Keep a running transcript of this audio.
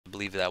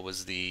believe that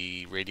was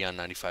the Radeon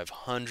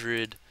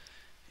 9500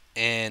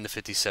 and the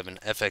 57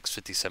 FX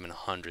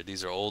 5700.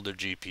 These are older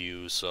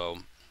GPUs, so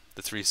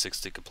the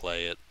 360 could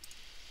play it.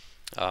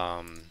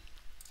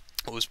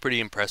 What was pretty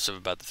impressive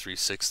about the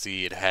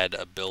 360, it had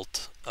a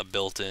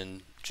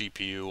built-in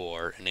GPU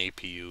or an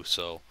APU,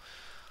 so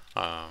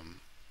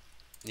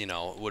you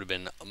know, it would have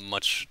been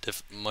much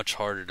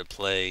harder to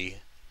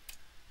play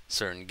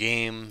certain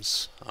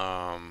games,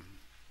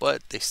 but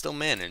they still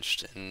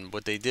managed. And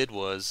what they did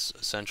was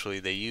essentially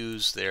they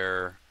used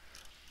their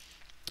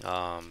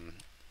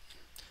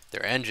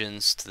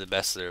engines to the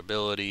best of their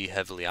ability,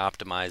 heavily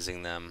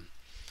optimizing them,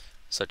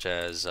 such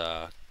as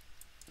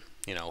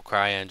you know,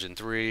 CryEngine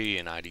 3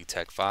 and ID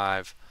Tech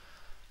 5.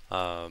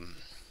 I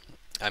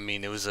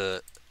mean,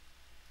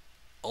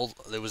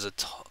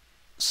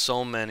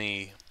 so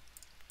many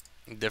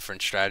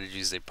different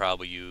strategies they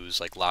probably use,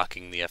 like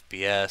locking the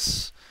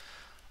FPS,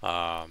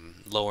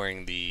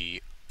 lowering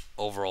the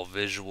overall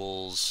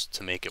visuals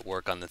to make it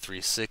work on the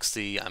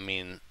 360. I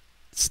mean,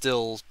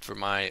 still, in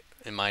my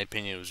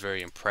opinion, it was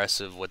very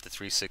impressive what the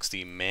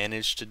 360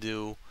 managed to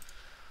do.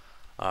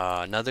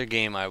 Another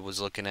game I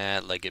was looking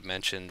at, like it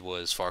mentioned,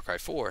 was Far Cry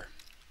 4.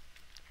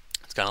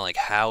 It's kind of like,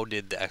 how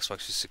did the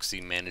Xbox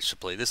 360 manage to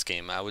play this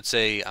game? I would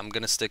say I'm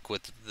gonna stick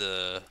with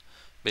the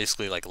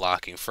basically like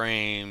locking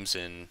frames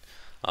and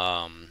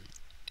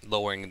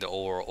lowering the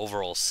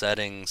overall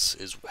settings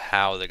is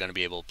how they're gonna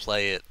be able to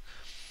play it.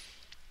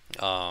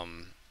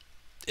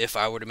 If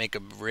I were to make a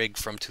rig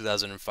from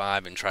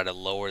 2005 and try to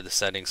lower the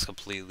settings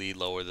completely,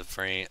 lower the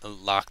frame,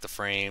 lock the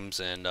frames,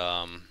 and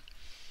I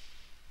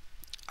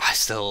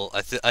still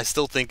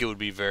think it would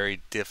be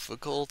very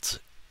difficult,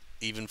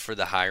 even for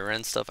the higher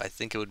end stuff. I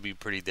think it would be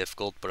pretty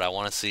difficult, but I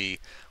want to see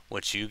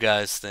what you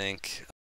guys think.